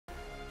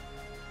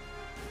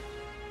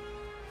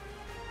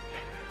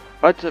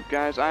What's up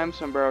guys, I'm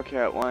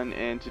SombreroCat1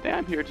 and today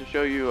I'm here to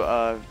show you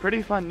a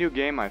pretty fun new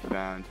game I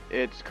found.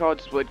 It's called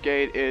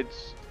Splitgate.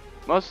 It's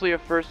mostly a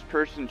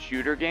first-person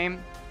shooter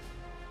game,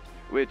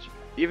 which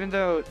even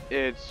though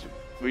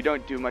we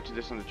don't do much of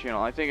this on the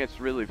channel, I think it's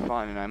really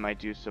fun and I might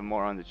do some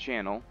more on the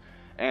channel.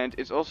 And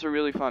it's also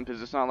really fun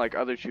because it's not like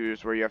other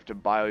shooters where you have to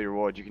buy all your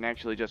rewards. You can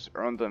actually just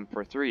earn them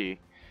for free.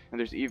 And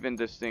there's even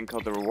this thing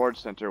called the reward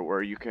center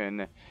where you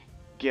can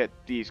get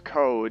these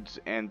codes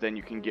and then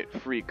you can get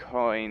free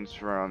coins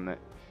from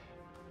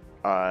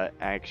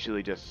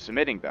actually just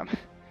submitting them.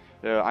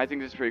 So I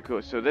think this is pretty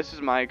cool. So this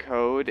is my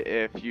code.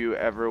 If you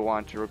ever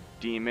want to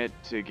redeem it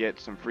to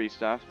get some free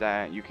stuff,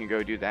 that you can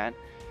go do that.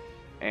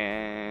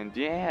 And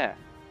yeah,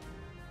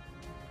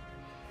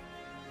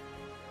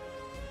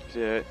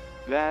 so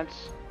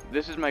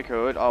this is my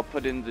code. I'll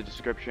put in the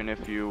description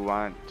if you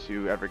want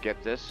to ever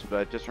get this,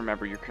 but just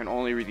remember you can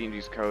only redeem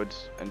these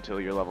codes until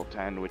you're level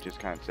 10, which is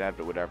kind of sad,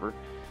 but whatever.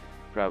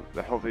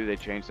 Hopefully they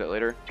change that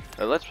later.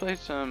 Let's play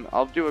some.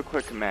 I'll do a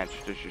quick match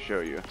just to show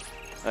you.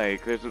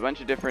 Like, there's a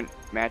bunch of different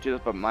matches,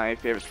 but my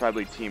favorite's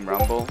probably Team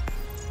Rumble,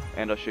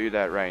 and I'll show you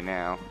that right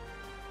now.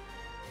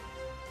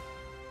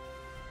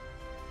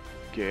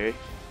 Okay,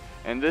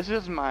 and this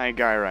is my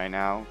guy right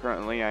now.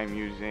 Currently, I'm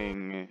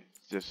using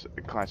just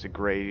a classic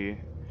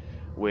gray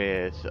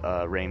with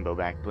rainbow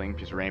back bling,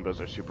 because rainbows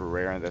are super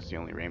rare, and that's the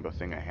only rainbow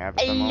thing I have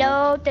at the moment.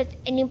 Hello, does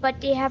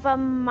anybody have a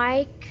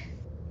mic?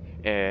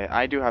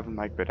 I do have a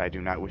mic, but I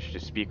do not wish to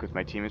speak with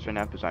my teammates right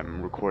now because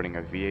I'm recording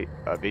a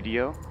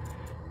video.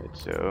 And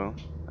so,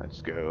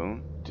 let's go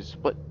to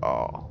split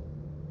all.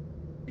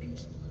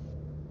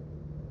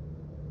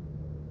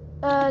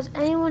 Does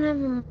anyone have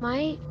a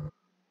mic?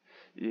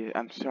 Yeah,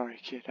 I'm sorry,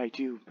 kid, I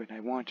do, but I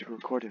want to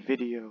record a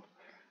video.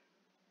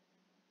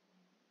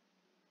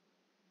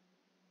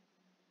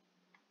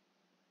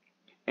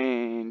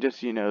 And just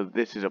so you know,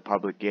 this is a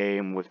public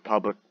game with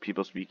public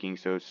people speaking,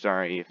 so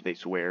sorry if they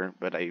swear,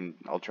 but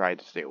I'll try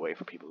to stay away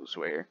from people who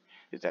swear,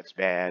 because that's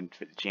bad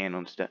for the channel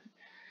and stuff.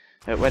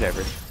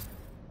 Whatever.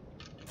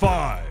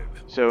 5.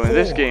 So in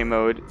this game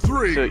mode,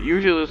 so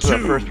usually this is a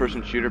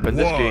first-person shooter, but in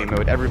this game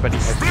mode, everybody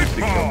has to use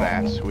the kill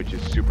bass, which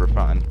is super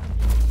fun.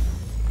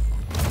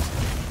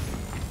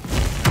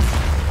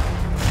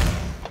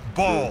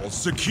 Ball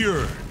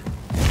secured.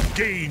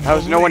 Gain.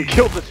 How's no one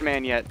killed this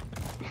man yet?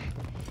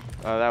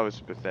 Oh, that was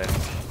pathetic.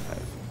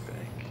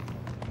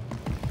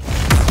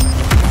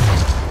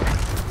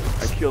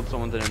 I killed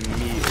someone that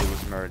immediately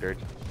was murdered.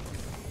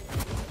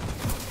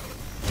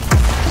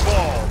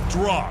 Ball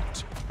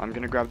dropped. I'm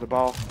gonna grab the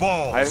ball.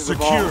 Ball I have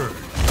secured.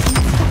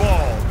 The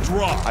ball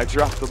dropped. I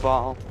dropped the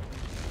ball.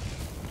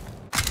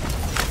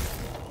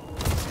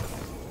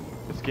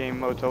 This game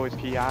mode's always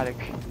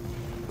chaotic,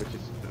 which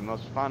is the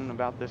most fun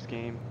about this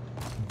game.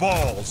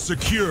 Ball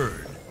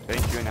secured.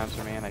 Thank you,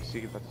 announcer man. I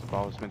see that the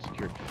ball has been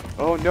secured.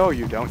 Oh no,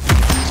 you don't.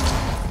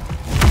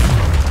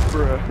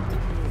 Bruh.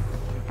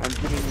 I'm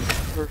getting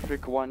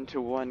perfect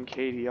 1-to-1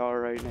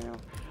 KDR right now.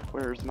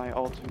 Where's my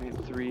ultimate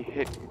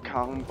 3-hit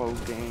combo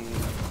game?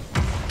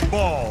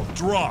 Ball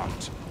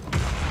dropped.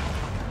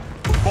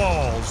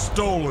 Ball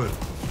stolen.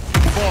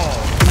 Ball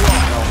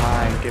dropped. No,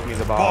 mine. Give me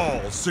the ball.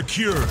 Ball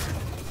secured.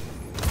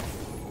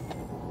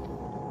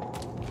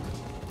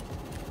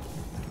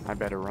 I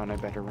better run. I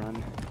better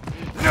run.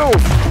 No!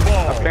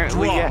 Ball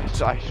Apparently, dropped.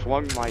 yes. I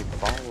swung my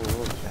ball a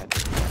little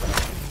bit.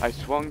 I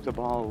swung the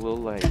ball a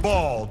little late.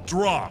 Ball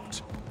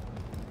dropped.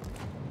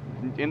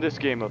 In this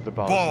game of the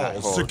ball, Ball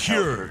is not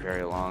secured. for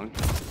very long.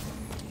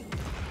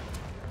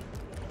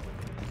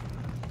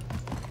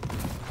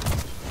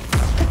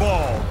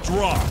 Ball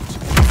dropped.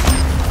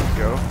 Let's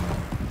go.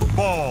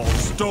 Ball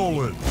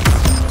stolen.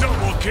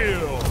 Double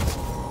kill.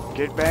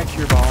 Get back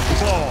here, ball.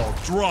 Ball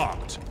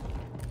dropped.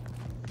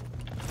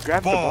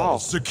 Grab the ball.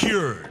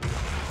 Secured.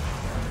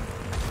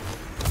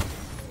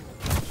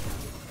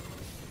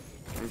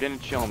 I'm gonna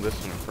chill in this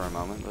one for a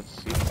moment. Let's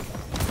see.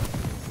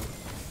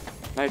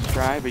 Nice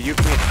try, but you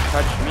can't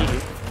touch me.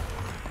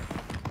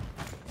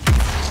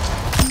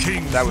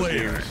 King That was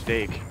Slayer. your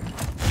mistake.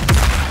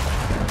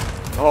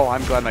 Oh,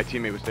 I'm glad my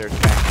teammate was there to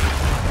back me.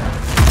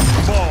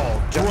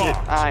 Ball Dang it.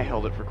 dropped. I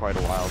held it for quite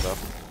a while though.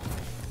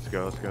 Let's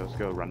go, let's go, let's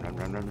go. Run, run,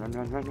 run, run, run,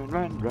 run, run, run,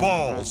 run, run.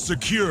 Ball Run.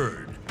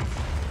 secured.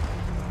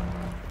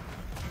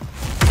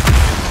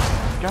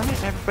 Darn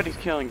it, everybody's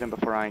killing them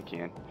before I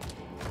can.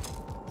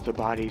 The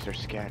bodies are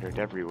scattered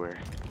everywhere.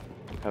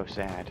 How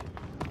sad.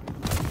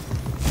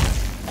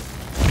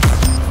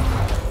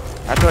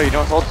 That's why you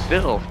don't hold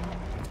still.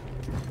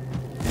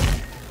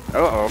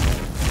 Uh-oh.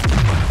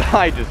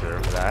 I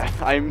deserve that.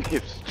 I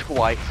missed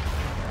twice.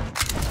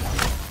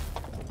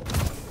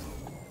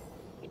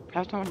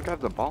 How's no one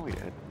grabbed the ball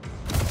yet?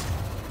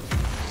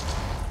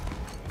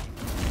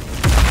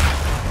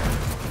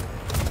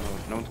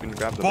 No one's gonna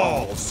grab the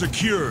ball. Ball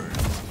secured.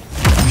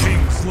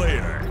 King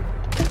Slayer.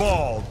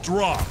 Ball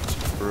dropped.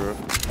 Bruh.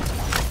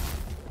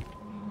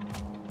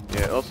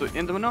 Yeah, also,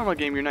 in the normal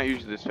game, you're not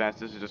usually this fast.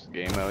 This is just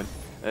game mode.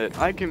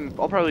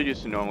 I'll probably do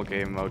some normal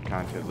game mode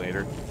content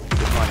later.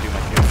 Just want to do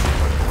my game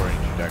mode for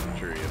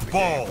introductory of the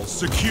Ball game.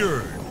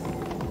 secured.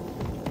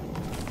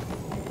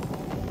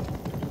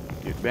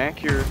 Back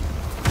here.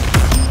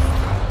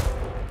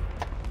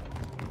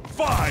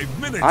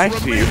 5 minutes I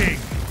see you. remaining.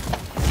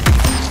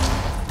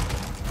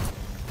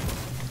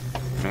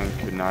 Man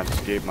could not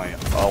escape my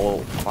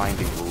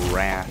all-finding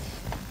wrath.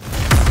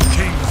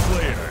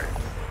 Kingslayer.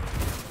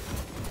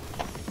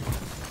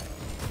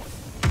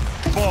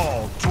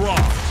 Ball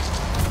dropped.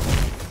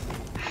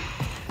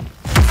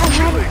 I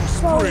had it Killing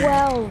so spree.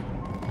 well.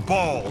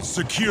 Ball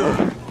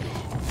secured.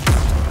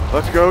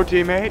 Let's go,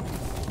 teammate.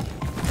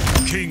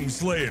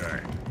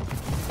 Kingslayer.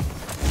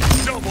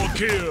 Double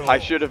kill. I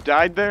should have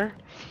died there.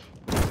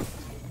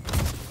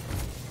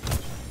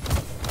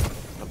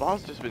 The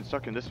ball's just been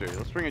stuck in this area.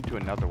 Let's bring it to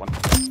another one.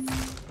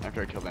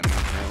 After I kill that man,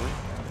 apparently.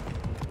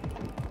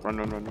 Run,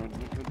 run, run, run,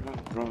 run,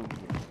 run, run.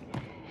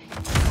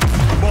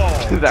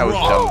 Ball That was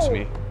dropped. dumb to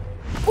me.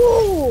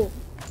 Ooh!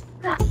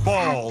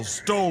 Ball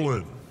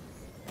stolen.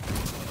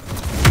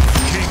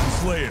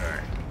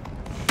 Kingslayer.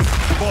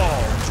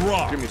 Ball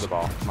dropped. Give me the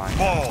ball. Mine.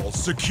 Ball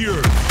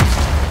secured.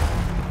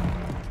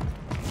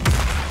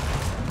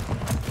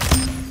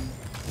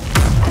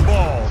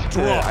 Ball I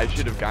dropped.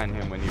 should have gotten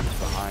him when he was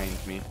behind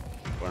me.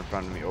 Or in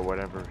front of me, or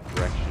whatever.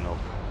 Directional.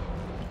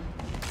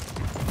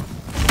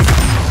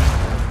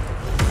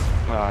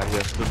 Ah,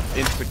 yes. The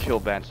insta-kill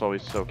bat's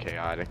always so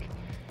chaotic.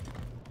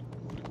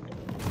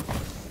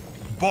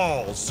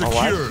 Ball Oh, I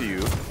secured. see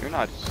you. You're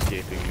not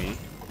escaping me.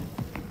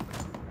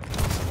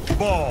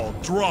 Ball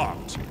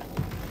dropped.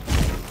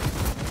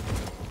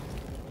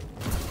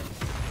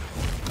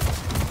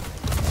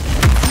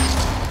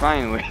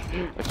 Finally.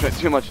 I spent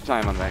too much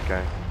time on that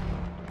guy.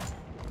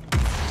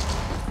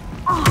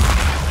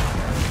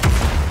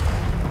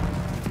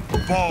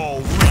 Ball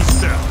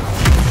reset.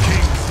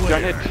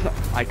 Darn it.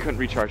 Kingslayer. I couldn't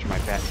recharge my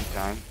bat in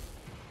time.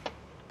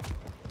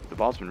 The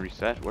ball's been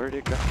reset. Where'd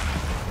it go?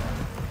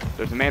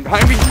 There's a man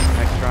behind me.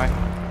 Nice try.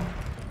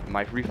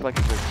 My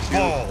reflexes are too.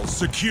 Ball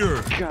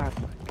secured. God.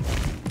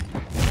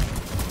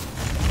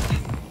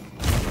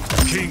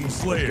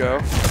 Kingslayer. Go.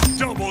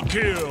 Double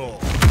kill.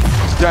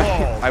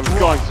 Dang, Ball I was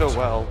going so dropped.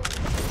 well.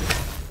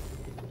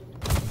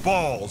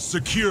 Ball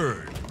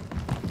secured.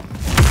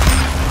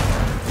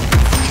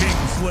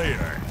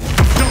 Kingslayer.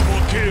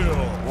 Double kill.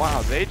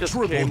 Wow, they just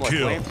Triple came like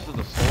kill. lambs to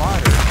the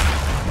slaughter.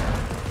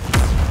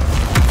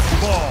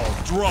 Ball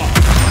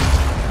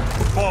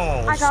dropped.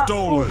 Ball I got-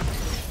 stolen.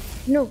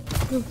 No,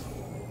 no.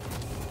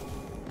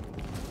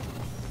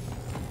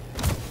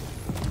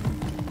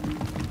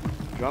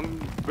 Come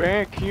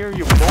back here,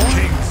 you boy.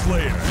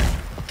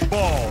 Kingslayer.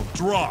 Ball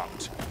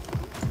dropped.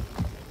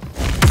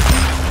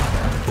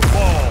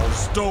 Ball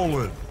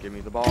stolen. Give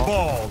me the ball.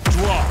 Ball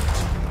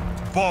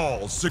dropped.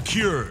 Ball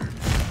secured.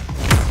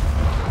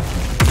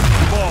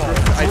 Ball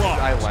I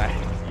dropped.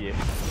 lagged. Yeah.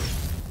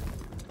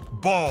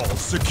 Ball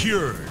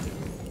secured.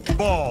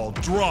 Ball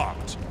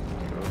dropped.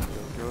 Go, go,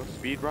 go.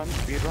 Speed run,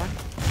 speed run.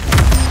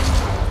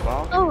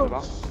 Ball, give me Oh. the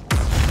ball.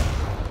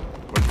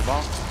 Where's the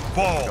ball?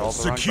 Ball All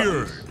the wrong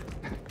secured. buttons.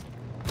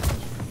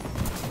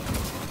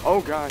 Oh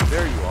god,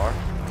 there you are.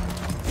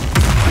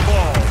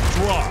 Ball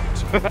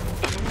dropped.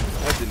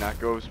 That did not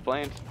go as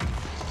planned.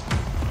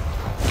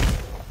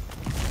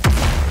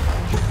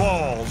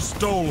 Ball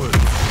stolen.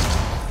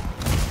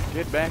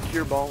 Get back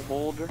here, ball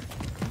holder.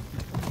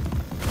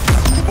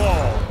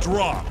 Ball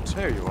dropped.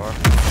 There you are.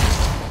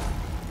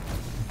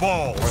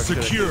 Ball Or should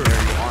I say, secured.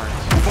 there you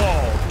aren't.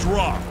 Ball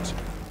dropped.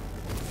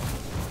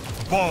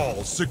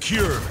 Ball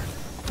secured.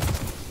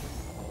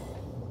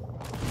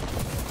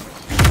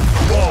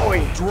 Ball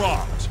Boy.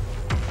 dropped.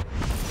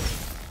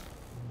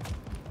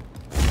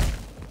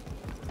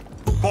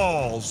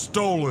 Ball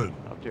stolen.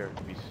 Up there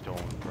to be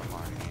stolen from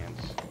our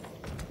hands.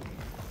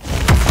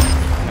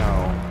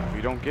 No,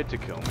 you don't get to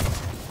kill me.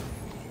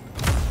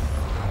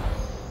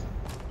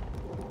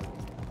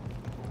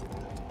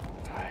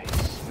 I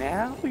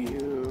smell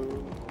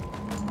you.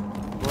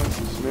 I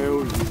can smell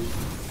you.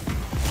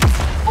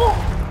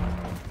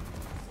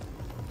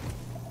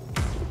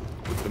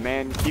 The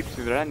man keeps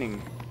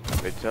running.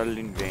 It's all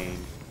in vain.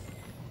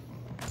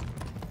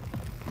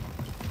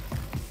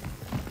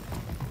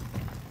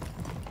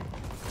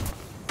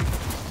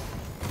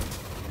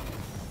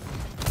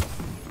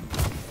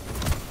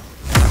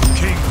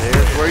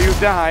 There's where you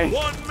die.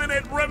 1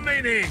 minute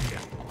remaining.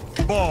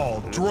 Ball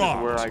This is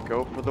dropped. where I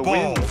go for the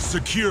Ball win.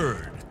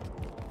 secured.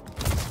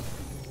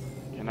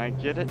 Can I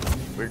get it?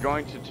 We're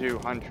going to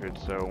 200,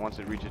 so once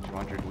it reaches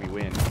 200, we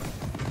win.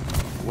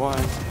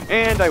 One,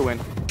 and I win.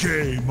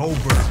 Game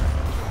over.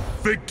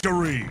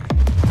 Victory.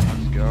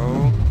 Let's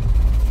go.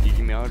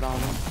 Email it on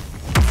him.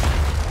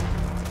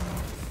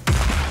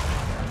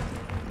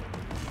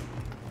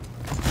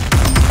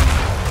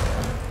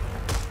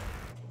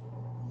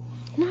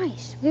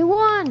 Nice. We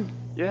won.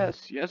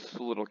 Yes, yes,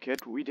 little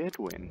kid, we did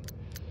win.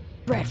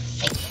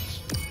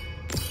 Perfect.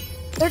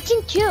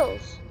 13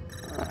 kills.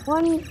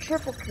 1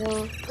 triple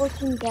kill.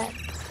 14 deaths.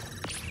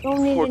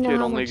 Don't need Poor to know kid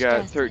how only much got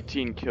death.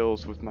 13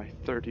 kills with my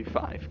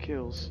 35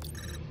 kills.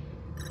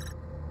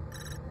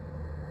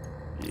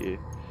 Yeah.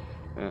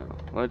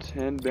 Let's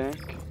head back.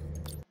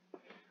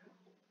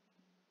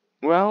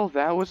 Well,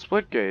 that was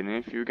Splitgate, and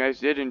if you guys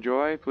did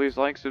enjoy, please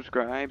like,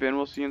 subscribe, and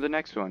we'll see you in the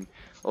next one.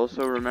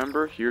 Also,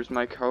 remember, here's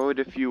my code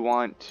if you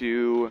want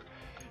to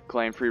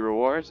claim free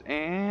rewards,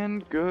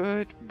 and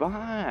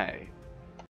goodbye.